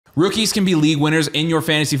Rookies can be league winners in your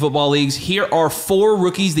fantasy football leagues. Here are 4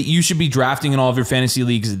 rookies that you should be drafting in all of your fantasy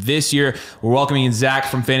leagues this year. We're welcoming in Zach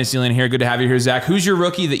from Fantasyland here. Good to have you here, Zach. Who's your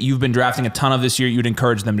rookie that you've been drafting a ton of this year you'd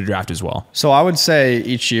encourage them to draft as well? So I would say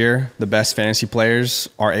each year, the best fantasy players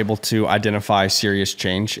are able to identify serious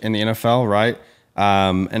change in the NFL, right?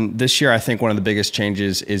 And this year, I think one of the biggest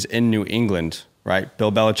changes is in New England, right?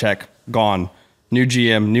 Bill Belichick, gone. New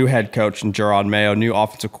GM, new head coach, and Gerard Mayo, new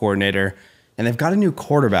offensive coordinator. And they've got a new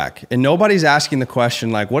quarterback. And nobody's asking the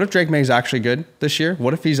question, like, what if Drake May's actually good this year?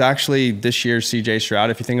 What if he's actually this year's CJ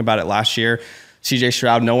Stroud? If you think about it, last year, CJ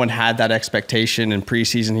Stroud, no one had that expectation. In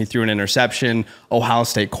preseason, he threw an interception. Ohio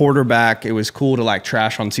State quarterback. It was cool to like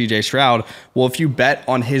trash on CJ Stroud. Well, if you bet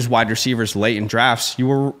on his wide receivers late in drafts, you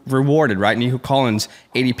were rewarded, right? Nico Collins,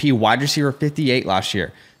 ADP, wide receiver 58 last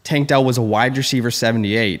year. Tank Dell was a wide receiver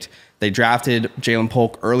 78. They drafted Jalen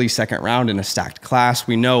Polk early second round in a stacked class.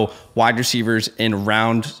 We know wide receivers in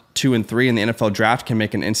round 2 and 3 in the NFL draft can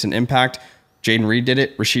make an instant impact. Jaden Reed did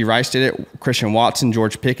it. Rashee Rice did it. Christian Watson,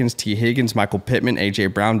 George Pickens, T. Higgins, Michael Pittman, A.J.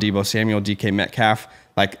 Brown, Deebo Samuel, DK Metcalf.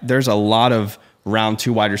 Like, there's a lot of round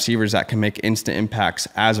 2 wide receivers that can make instant impacts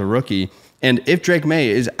as a rookie. And if Drake May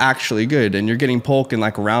is actually good and you're getting Polk in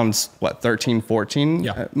like rounds, 13,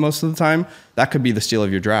 14 most of the time, that could be the steal of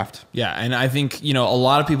your draft. Yeah, and I think, a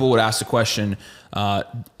lot of people would ask the question,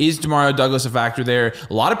 is Demario Douglas a factor there?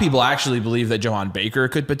 A lot of people actually believe that Johan Baker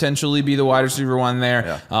could potentially be the wide receiver 1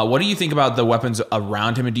 there. Yeah. What do you think about the weapons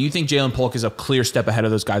around him? And do you think Jalen Polk is a clear step ahead of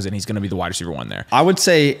those guys and he's going to be the wide receiver 1 there? I would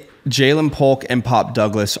say Jalen Polk and Pop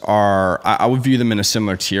Douglas I would view them in a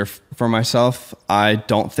similar tier for myself. I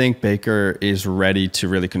don't think Baker is ready to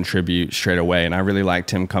really contribute straight away, and I really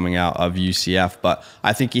liked him coming out of UCF, but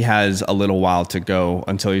I think he has a little while to go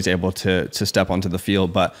until he's able to step onto the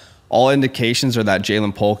field. But all indications are that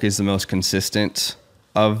Jalen Polk is the most consistent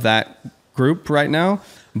of that group right now.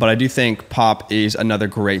 But I do think Pop is another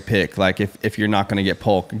great pick. Like, if you're not going to get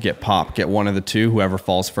Polk, get Pop. Get one of the two, whoever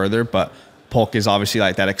falls further. But Polk is obviously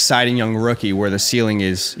like that exciting young rookie where the ceiling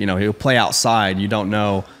is, he'll play outside. You don't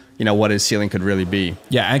know, what his ceiling could really be.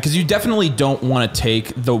 Yeah, and because you definitely don't want to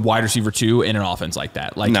take the wide receiver 2 in an offense like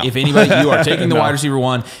that. Like, if anybody, you are taking the wide receiver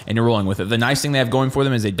 1 and you're rolling with it. The nice thing they have going for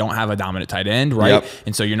them is they don't have a dominant tight end, right? Yep.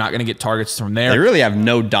 And so you're not going to get targets from there. They really have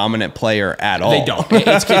no dominant player at all. They don't.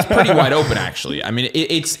 It's pretty wide open, actually. I mean,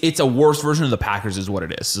 it's a worse version of the Packers is what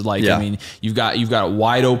it is. Like, I mean, you've got a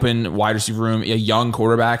wide open wide receiver room, a young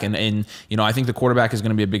quarterback, and I think the quarterback is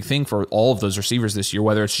going to be a big thing for all of those receivers this year,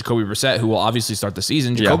 whether it's Jacoby Brissett, who will obviously start the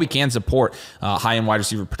season. Jacoby can support high-end wide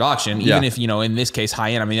receiver production, even if, in this case,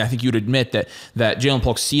 high-end. I mean, I think you'd admit that Jalen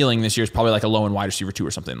Polk's ceiling this year is probably like a low-end wide receiver 2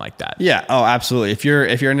 or something like that. Yeah, oh, absolutely. If you're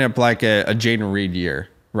ending up like a Jaden Reed year,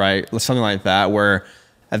 right, something like that, where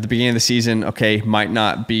at the beginning of the season, okay, might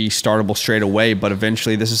not be startable straight away, but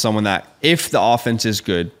eventually this is someone that, if the offense is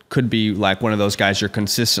good, could be like one of those guys you're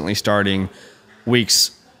consistently starting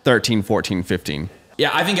weeks 13, 14, 15. Yeah,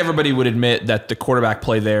 I think everybody would admit that the quarterback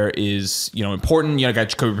play there is, important. You got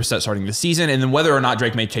Jacoby Brissett starting the season, and then whether or not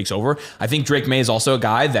Drake May takes over, I think Drake May is also a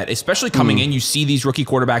guy that, especially coming in, you see these rookie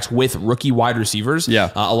quarterbacks with rookie wide receivers. Yeah,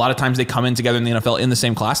 a lot of times they come in together in the NFL in the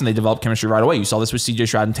same class, and they develop chemistry right away. You saw this with CJ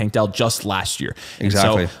Stroud and Tank Dell just last year.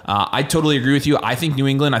 Exactly. So I totally agree with you. I think New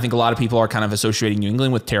England. I think a lot of people are kind of associating New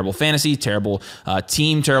England with terrible fantasy, terrible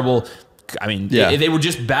team, terrible. I mean, they were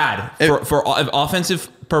just bad for offensive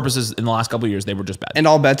purposes in the last couple of years. They were just bad. And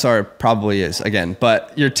all bets are probably is, again,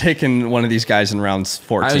 but you're taking one of these guys in rounds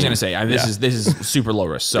 14. I was going to say, this is super low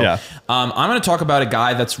risk. So I'm going to talk about a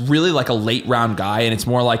guy that's really like a late round guy. And it's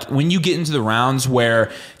more like when you get into the rounds where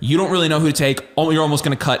you don't really know who to take, you're almost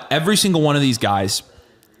going to cut every single one of these guys.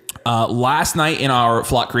 Last night in our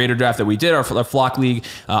Flock Creator Draft that we did, our Flock League,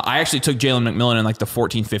 I actually took Jalen McMillan in like the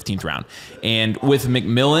 14th, 15th round. And with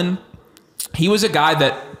McMillan, he was a guy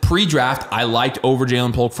that pre-draft I liked over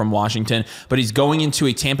Jalen Polk from Washington, but he's going into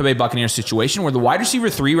a Tampa Bay Buccaneers situation where the wide receiver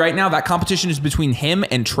 3 right now, that competition is between him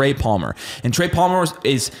and Trey Palmer. And Trey Palmer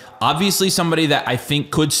is obviously somebody that I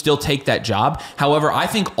think could still take that job. However, I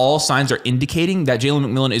think all signs are indicating that Jalen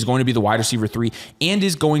McMillan is going to be the wide receiver 3 and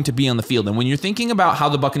is going to be on the field. And when you're thinking about how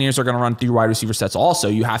the Buccaneers are going to run 3 wide receiver sets also,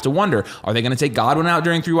 you have to wonder, are they going to take Godwin out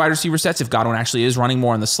during 3 wide receiver sets if Godwin actually is running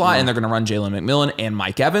more in the slot and they're going to run Jalen McMillan and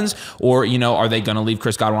Mike Evans? Or, are they going to leave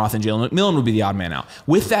Chris Godwin off and Jalen McMillan would be the odd man out?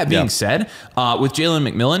 With that being said, with Jalen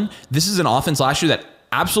McMillan, this is an offense last year that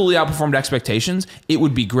absolutely outperformed expectations. It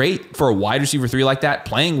would be great for a wide receiver 3 like that,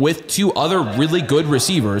 playing with 2 other really good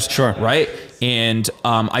receivers. Sure. Right? And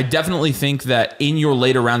I definitely think that in your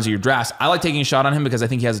later rounds of your drafts, I like taking a shot on him because I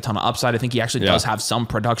think he has a ton of upside. I think he actually does have some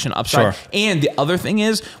production upside. Sure. And the other thing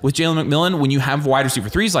is with Jalen McMillan, when you have wide receiver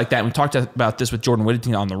threes like that, and we talked about this with Jordan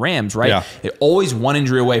Whittington on the Rams, right? Yeah. They're always one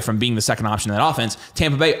injury away from being the second option in that offense.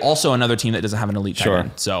 Tampa Bay, also another team that doesn't have an elite tight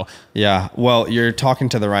end. So yeah, well, you're talking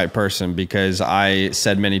to the right person, because I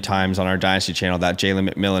said many times on our Dynasty channel that Jalen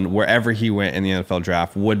McMillan, wherever he went in the NFL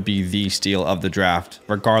draft, would be the steal of the draft,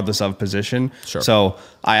 regardless of position. Sure. So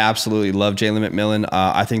I absolutely love Jalen McMillan.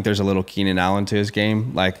 I think there's a little Keenan Allen to his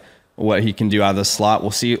game, like what he can do out of the slot.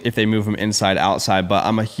 We'll see if they move him inside, outside, but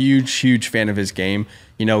I'm a huge fan of his game.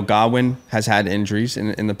 You know, Godwin has had injuries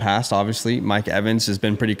in the past, obviously. Mike Evans has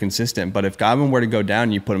been pretty consistent, but if Godwin were to go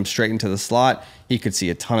down, you put him straight into the slot, he could see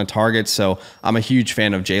a ton of targets. So I'm a huge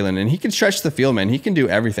fan of Jalen, and he can stretch the field, man. He can do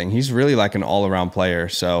everything. He's really like an all-around player.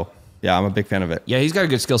 So yeah, I'm a big fan of it. Yeah, he's got a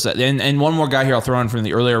good skill set. And one more guy here I'll throw in from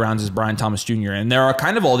the earlier rounds is Brian Thomas Jr. And there are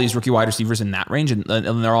kind of all these rookie wide receivers in that range, and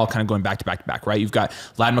they're all kind of going back to back, right? You've got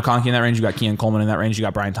Ladd McConkey in that range, you've got Keon Coleman in that range, you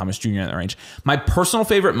got Brian Thomas Jr. in that range. My personal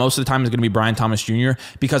favorite most of the time is going to be Brian Thomas Jr.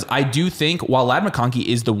 because I do think while Ladd McConkey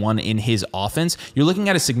is the one in his offense, you're looking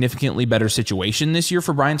at a significantly better situation this year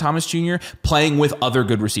for Brian Thomas Jr. playing with other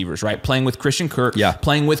good receivers, right? Playing with Christian Kirk,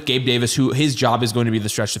 playing with Gabe Davis, who his job is going to be to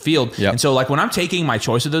stretch the field. And so like when I'm taking my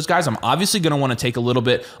choice of those guys, I'm obviously going to want to take a little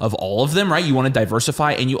bit of all of them, right? You want to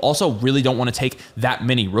diversify, and you also really don't want to take that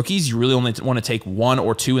many rookies. You really only want to take one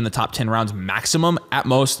or two in the top 10 rounds maximum at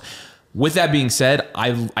most. With that being said,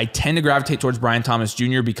 I tend to gravitate towards Brian Thomas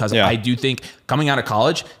Jr. because I do think coming out of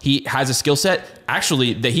college, he has a skill set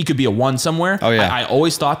actually that he could be a 1 somewhere. Oh, yeah. I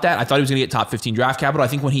always thought that. I thought he was going to get top 15 draft capital. I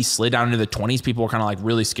think when he slid down into the 20s, people were kind of like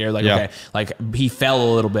really scared. Like, okay, like he fell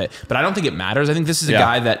a little bit. But I don't think it matters. I think this is a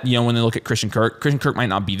guy that, you know, when they look at Christian Kirk might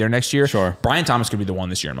not be there next year. Sure. Brian Thomas could be the one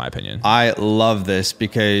this year, in my opinion. I love this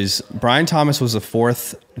because Brian Thomas was the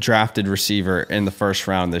 4th drafted receiver in the first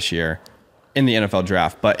round this year in the NFL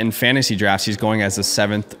draft, but in fantasy drafts, he's going as the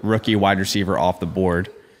 7th rookie wide receiver off the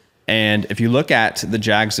board. And if you look at the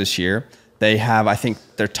Jags this year, they have, I think,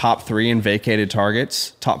 their top 3 in vacated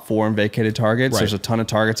targets, top 4 in vacated targets. Right. There's a ton of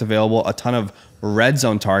targets available, a ton of red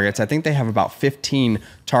zone targets. I think they have about 15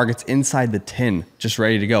 targets inside the 10 just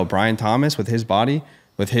ready to go. Brian Thomas, with his body,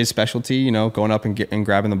 with his specialty, you know, going up and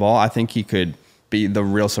grabbing the ball, I think he could be the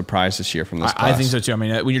real surprise this year from this class. I think so too. I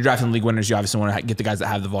mean, when you're drafting league winners, you obviously want to get the guys that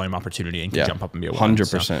have the volume opportunity and can jump up and be a winner.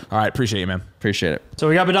 100%. So, all right, appreciate you, man. Appreciate it. So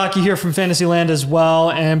we got Badaki here from Fantasyland as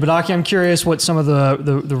well. And Badaki, I'm curious what some of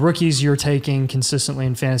the rookies you're taking consistently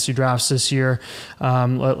in fantasy drafts this year.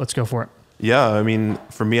 Let's go for it. Yeah, I mean,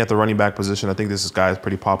 for me at the running back position, I think this guy is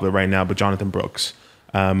pretty popular right now, but Jonathan Brooks.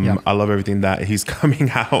 I love everything that he's coming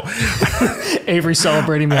out. Avery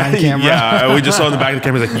celebrating behind camera. Yeah, we just saw in the back of the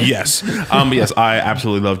camera. He's like, yes. But yes, I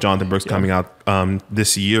absolutely love Jonathan Brooks coming out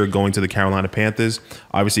this year, going to the Carolina Panthers.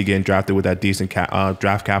 Obviously getting drafted with that decent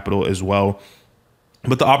draft capital as well.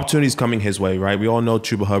 But the opportunity is coming his way, right? We all know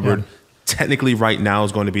Chuba Hubbard technically right now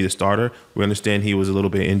is going to be the starter. We understand he was a little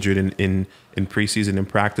bit injured in preseason and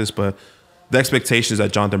practice, but the expectation is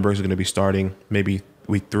that Jonathan Brooks is going to be starting maybe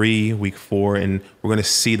week 3, week 4, and we're going to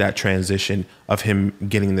see that transition of him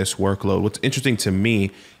getting this workload. What's interesting to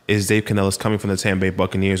me is Dave Canellis coming from the Tampa Bay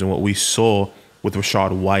Buccaneers and what we saw with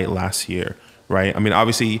Rachaad White last year, right? I mean,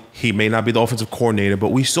 obviously, he may not be the offensive coordinator, but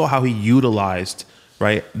we saw how he utilized,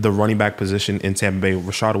 right, the running back position in Tampa Bay.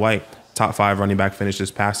 Rachaad White, top 5 running back finish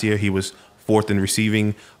this past year. He was 4th in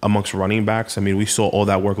receiving amongst running backs. I mean, we saw all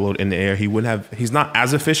that workload in the air. He's not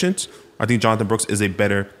as efficient. I think Jonathan Brooks is a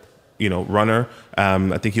better, runner.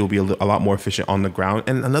 I think he'll be a lot more efficient on the ground.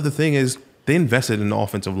 And another thing is they invested in the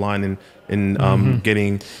offensive line in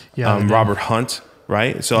getting Robert Hunt,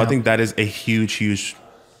 right? So I think that is a huge,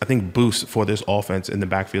 I think, boost for this offense in the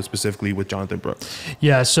backfield, specifically with Jonathan Brooks.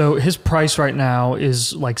 Yeah, so his price right now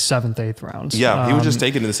is like 7th, 8th rounds. Yeah, he was just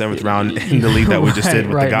taken in the 7th round in the league that we just did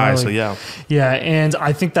with the guys. So yeah. Yeah, and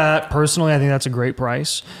I think personally, I think that's a great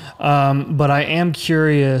price. But I am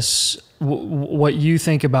curious what you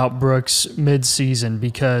think about Brooks mid-season,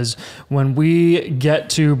 because when we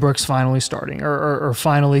get to Brooks finally starting or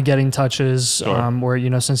finally getting touches,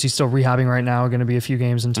 where, since he's still rehabbing right now, going to be a few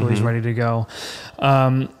games until he's ready to go.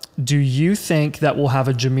 Do you think that we'll have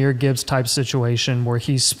a Jahmyr Gibbs type situation where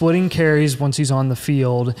he's splitting carries once he's on the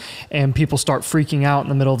field and people start freaking out in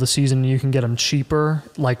the middle of the season and you can get him cheaper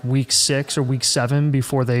like week 6 or week 7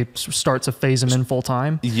 before they start to phase him in full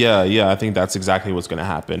time? Yeah. I think that's exactly what's going to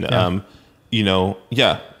happen.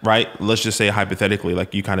 Right. Let's just say hypothetically,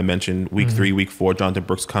 like you kind of mentioned, week 3, week 4, Jonathan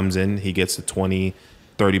Brooks comes in, he gets the 20,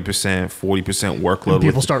 30%, 40% workload. And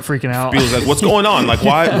people start freaking out. People's like, what's going on? Like,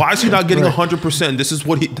 why is he not getting 100%? This is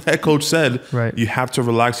what the head coach said. Right. You have to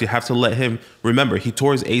relax. You have to let him. Remember, he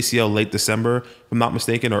tore his ACL late December, if I'm not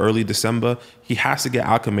mistaken, or early December. He has to get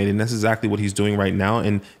acclimated, and that's exactly what he's doing right now.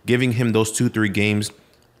 And giving him those 2-3 games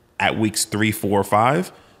at weeks 3, 4,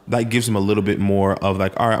 5, that gives him a little bit more of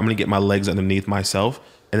like, all right, I'm going to get my legs underneath myself,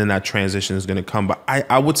 and then that transition is going to come. But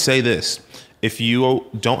I would say this. If you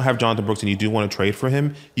don't have Jonathan Brooks and you do want to trade for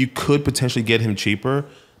him, you could potentially get him cheaper.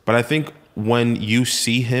 But I think when you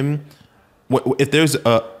see him,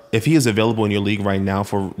 if he is available in your league right now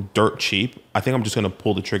for dirt cheap, I think I'm just going to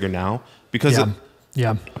pull the trigger now because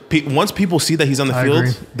once people see that he's on the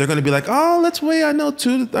field, they're going to be like, oh, let's wait. I know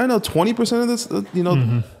 20% of this,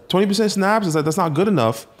 20% snaps is like that's not good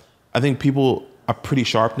enough. I think people are pretty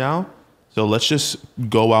sharp now, so let's just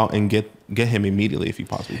go out and get him immediately if you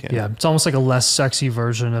possibly can. Yeah, it's almost like a less sexy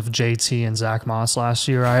version of JT and Zach Moss last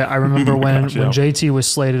year. I remember when JT was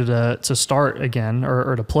slated to start again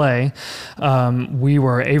or to play,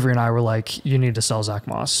 Avery and I were like, you need to sell Zach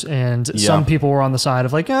Moss. And some people were on the side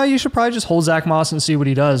of like, oh, you should probably just hold Zach Moss and see what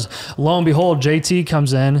he does. Lo and behold, JT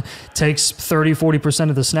comes in, takes 30, 40%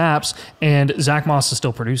 of the snaps, and Zach Moss is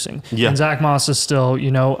still producing. Yeah. And Zach Moss is still,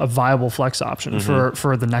 a viable flex option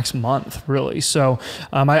for the next month, really. So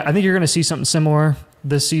I think you're going to see something similar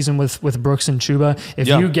this season with Brooks and Chuba. If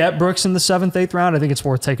you get Brooks in the 7th, 8th round, I think it's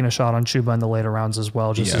worth taking a shot on Chuba in the later rounds as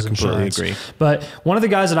well, just as insurance. Agree. But one of the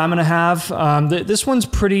guys that I'm going to have, this one's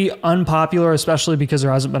pretty unpopular, especially because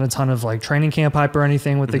there hasn't been a ton of like training camp hype or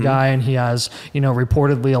anything with the guy, and he has,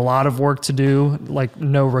 reportedly a lot of work to do. Like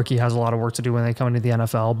no rookie has a lot of work to do when they come into the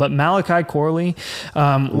NFL. But Malachi Corley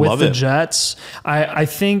with the Jets, I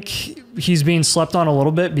think he's being slept on a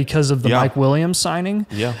little bit because of the Mike Williams signing.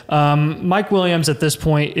 Yeah. Mike Williams at this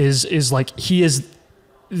point is like, he is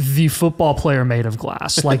the football player made of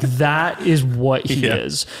glass. Like that is what he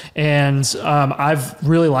is. And I've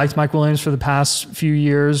really liked Mike Williams for the past few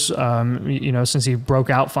years, since he broke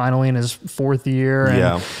out finally in his 4th year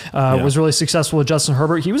and was really successful with Justin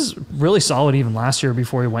Herbert. He was really solid even last year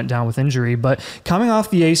before he went down with injury. But coming off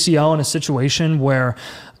the ACL in a situation where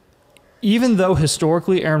even though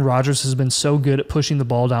historically Aaron Rodgers has been so good at pushing the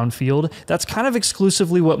ball downfield, that's kind of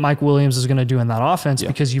exclusively what Mike Williams is going to do in that offense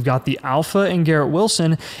because you've got the alpha in Garrett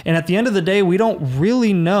Wilson. And at the end of the day, we don't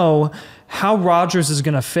really know how Rodgers is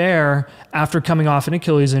going to fare after coming off an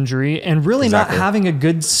Achilles injury and really not having a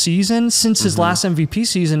good season since his last MVP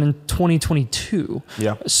season in 2022.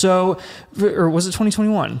 Yeah. So, or was it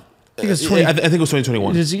 2021? I think it was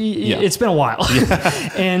 2021. It's been a while.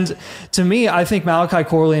 And to me, I think Malachi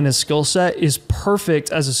Corley and his skill set is perfect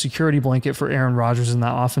as a security blanket for Aaron Rodgers in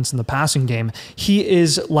that offense in the passing game. He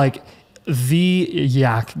is like the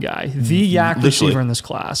yak guy, the yak receiver in this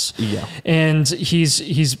class. Yeah. And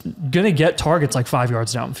he's going to get targets like 5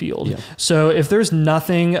 yards downfield. Yeah. So if there's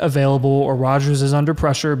nothing available or Rodgers is under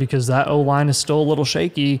pressure because that O-line is still a little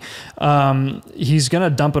shaky, he's going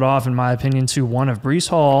to dump it off, in my opinion, to one of Breece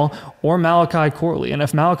Hall or Malachi Corley. And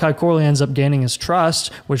if Malachi Corley ends up gaining his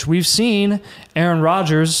trust, which we've seen Aaron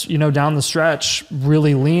Rodgers, down the stretch,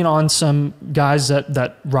 really lean on some guys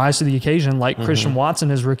that rise to the occasion, like Christian Watson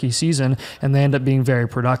his rookie season, and they end up being very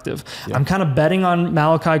productive. Yeah. I'm kind of betting on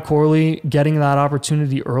Malachi Corley getting that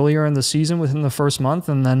opportunity earlier in the season within the first month,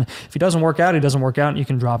 and then if he doesn't work out, he doesn't work out, and you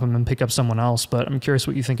can drop him and pick up someone else. But I'm curious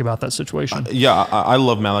what you think about that situation. I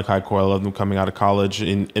love Malachi Corley. I love him coming out of college,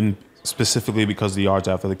 in specifically because of the yards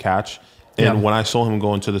after the catch. And when I saw him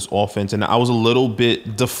go into this offense, and I was a little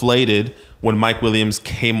bit deflated when Mike Williams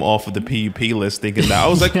came off of the PUP list, thinking that I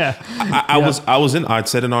was like, I'd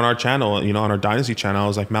said it on our channel, on our Dynasty channel. I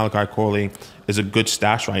was like, Malachi Corley is a good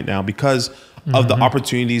stash right now because of the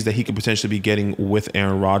opportunities that he could potentially be getting with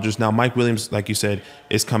Aaron Rodgers. Now, Mike Williams, like you said,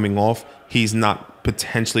 is coming off. He's not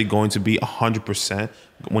potentially going to be 100%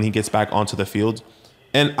 when he gets back onto the field.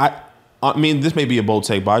 And I mean, this may be a bold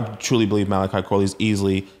take, but I truly believe Malachi Corley is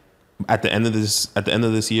easily at the end of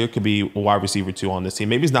this year could be a wide receiver 2 on this team.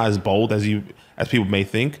 Maybe it's not as bold as people may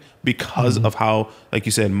think because of how, like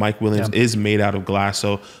you said, Mike Williams is made out of glass.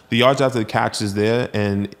 So the yards after the catch is there,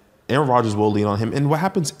 and Aaron Rodgers will lean on him. And what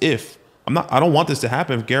happens if I don't want this to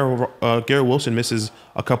happen if Garrett Wilson misses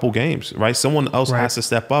a couple games, right? Someone else has to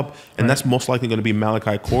step up, and that's most likely going to be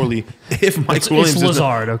Malachi Corley if Mike Williams it's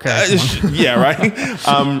Lazard, okay. Yeah, right.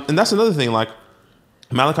 And that's another thing, like,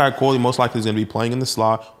 Malachi Corley most likely is going to be playing in the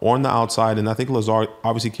slot or on the outside, and I think Lazard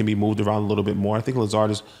obviously can be moved around a little bit more. I think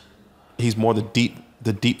Lazard he's more the deep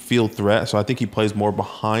the deep field threat. So I think he plays more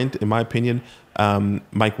behind, in my opinion,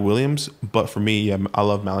 Mike Williams. But for me, yeah, I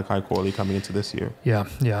love Malachi Corley coming into this year. Yeah.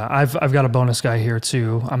 I've got a bonus guy here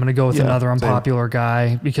too. I'm going to go with another unpopular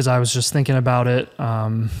guy because I was just thinking about it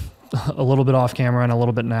a little bit off camera and a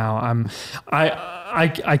little bit now.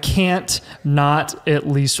 I can't not at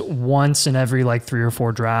least once in every like 3 or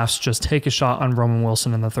 4 drafts just take a shot on Roman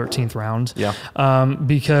Wilson in the 13th round. Yeah.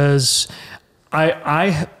 Because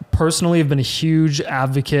I personally have been a huge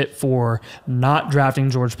advocate for not drafting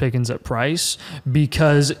George Pickens at price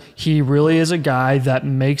because he really is a guy that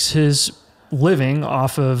makes his living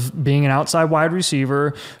off of being an outside wide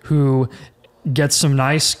receiver who gets some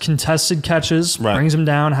nice contested catches, brings him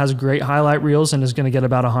down, has great highlight reels, and is going to get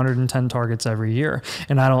about 110 targets every year.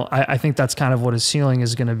 And I think that's kind of what his ceiling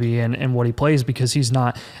is going to be and what he plays because he's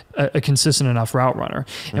not a consistent enough route runner.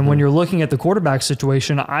 And when you're looking at the quarterback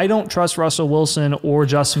situation, I don't trust Russell Wilson or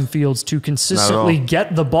Justin Fields to consistently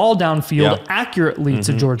get the ball downfield accurately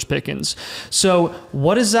to George Pickens. So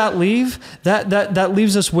what does that leave? That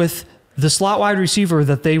leaves us with the slot wide receiver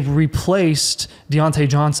that they replaced Deontay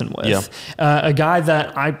Johnson with, a guy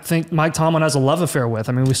that I think Mike Tomlin has a love affair with.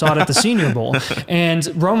 I mean, we saw it at the Senior Bowl. And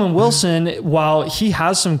Roman Wilson, while he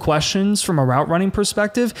has some questions from a route running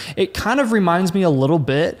perspective, it kind of reminds me a little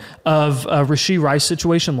bit of a Rashee Rice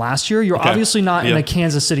situation last year. You're obviously not in a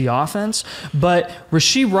Kansas City offense, but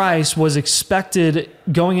Rashee Rice was expected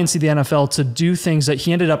going into the NFL to do things that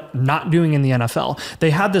he ended up not doing in the NFL. They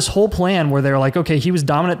had this whole plan where they're like, okay, he was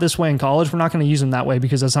dominant this way in college. We're not going to use him that way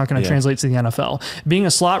because that's not going to translate to the NFL. Being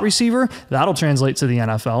a slot receiver, that'll translate to the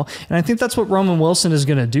NFL. And I think that's what Roman Wilson is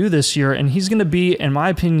going to do this year. And he's going to be, in my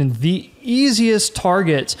opinion, the easiest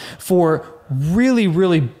target for really,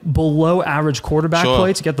 really below average quarterback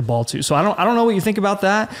play to get the ball to. So I don't know what you think about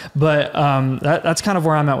that, but that's kind of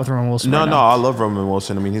where I'm at with Roman Wilson. No, I love Roman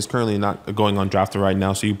Wilson. I mean, he's currently not going undrafted right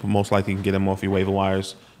now, so you most likely can get him off your waiver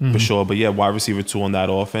wires for sure. But yeah, wide receiver 2 on that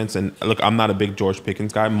offense. And look, I'm not a big George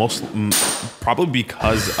Pickens guy, probably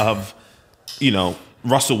because of,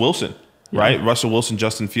 Russell Wilson, right? Russell Wilson,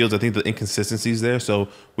 Justin Fields. I think the inconsistencies there. So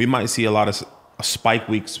we might see a lot of spike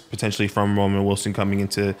weeks potentially from Roman Wilson coming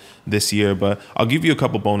into this year. But I'll give you a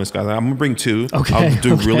couple bonus guys. I'm gonna bring 2. I'll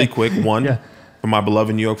do really quick. One from my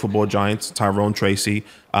beloved New York Football Giants, Tyrone Tracy.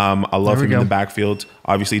 I love him in the backfield.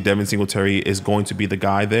 Obviously, Devin Singletary is going to be the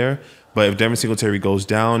guy there. But if Devin Singletary goes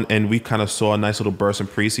down, and we kind of saw a nice little burst in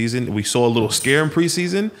preseason, we saw a little scare in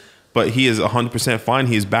preseason, but he is 100% fine.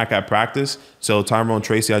 He is back at practice. So Tyrone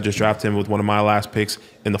Tracy, I just drafted him with one of my last picks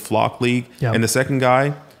in the Flock League. And the second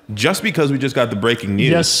guy, just because we just got the breaking news.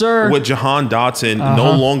 Yes, sir. With Jahan Dotson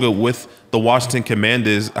no longer with the Washington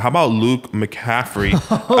Commanders, how about Luke McCaffrey?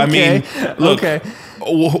 I mean, look,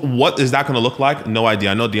 what is that going to look like? No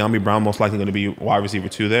idea. I know De'Ami Brown most likely going to be wide receiver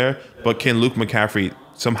 2 there, but can Luke McCaffrey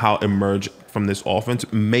somehow emerge from this offense?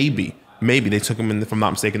 Maybe. They took him in, if I'm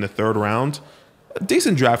not mistaken, the 3rd round.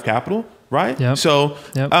 Decent draft capital, right? So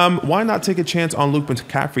why not take a chance on Luke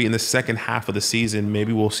McCaffrey in the second half of the season?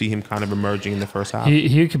 Maybe we'll see him kind of emerging in the first half.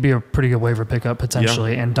 He could be a pretty good waiver pickup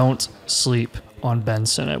potentially, and don't sleep on Ben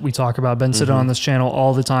Sinnott. We talk about Ben Sinnott on this channel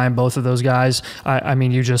all the time. Both of those guys. I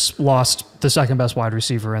mean, you just lost the second best wide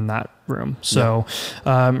receiver in that room. So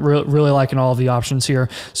really liking all of the options here.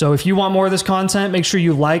 So if you want more of this content, make sure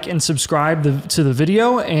you like and subscribe to the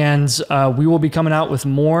video, and we will be coming out with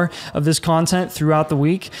more of this content throughout the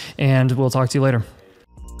week, and we'll talk to you later.